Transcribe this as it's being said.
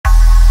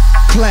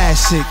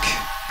Classic.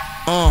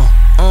 Time.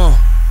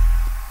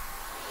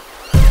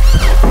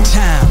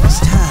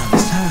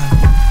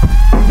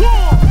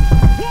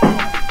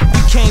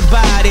 You can't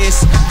buy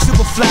this.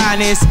 Super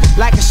flyness,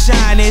 like a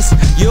shyness.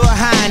 Your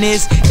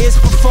highness is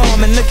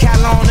performing. Look how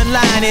long the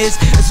line is.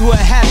 That's what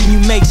happen. You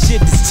make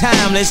shit that's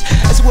timeless.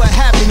 That's what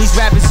happen. These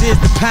rappers is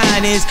the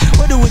pioneers.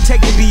 What do it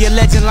take to be a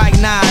legend like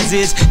Nas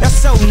is? That's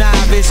so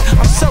novice.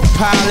 I'm so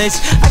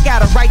polished. I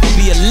got a right to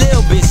be a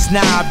little bit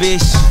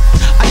snobbish.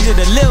 I did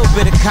a little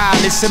bit of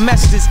college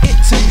semesters. It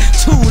took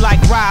 2 like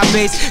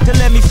Robbie's to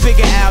let me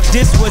figure out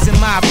this wasn't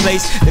my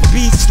place. The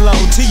beat's slow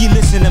till you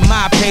listen to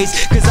my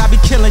pace. Cause I be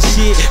killing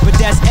shit, but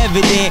that's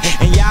evident.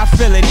 And y'all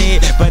feeling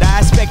it, but I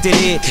expected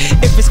it.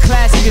 If it's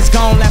classic, it's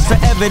gon' last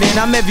forever. Then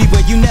I'm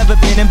everywhere you never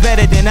been and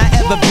better than I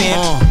ever been.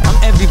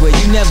 I'm everywhere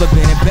you never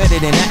been and better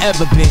than I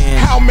ever been.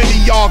 How many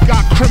y'all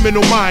got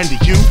criminal minded?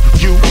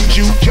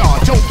 Y'all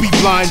don't be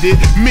blinded.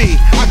 Me,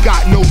 I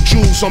got no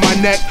jewels on my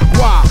neck.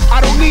 Why?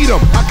 I don't need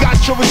them. I got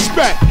your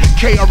respect.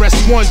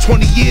 KRS-One,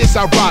 20 years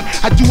I rock.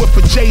 I do it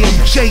for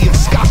JMJ and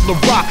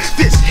Scotland Rock.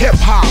 This hip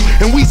hop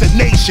and we's a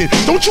nation.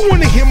 Don't you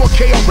wanna hear more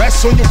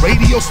KRS on your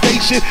radio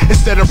station?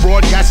 Instead of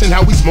broadcasting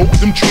how we smoke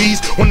them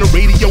trees on the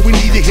radio, we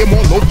need to hear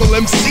more local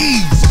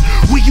MCs.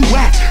 Where you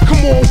at?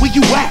 Come on, where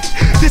you at?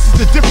 This is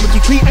the difference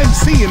between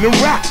MCing and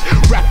rap.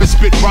 Rappers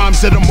spit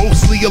rhymes that are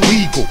mostly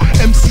illegal.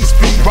 MCs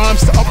spit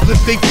rhymes to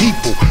uplift their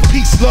people.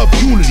 Peace, love,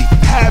 unity,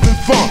 having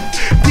fun.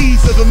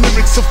 These are the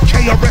lyrics of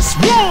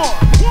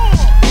KRS-One.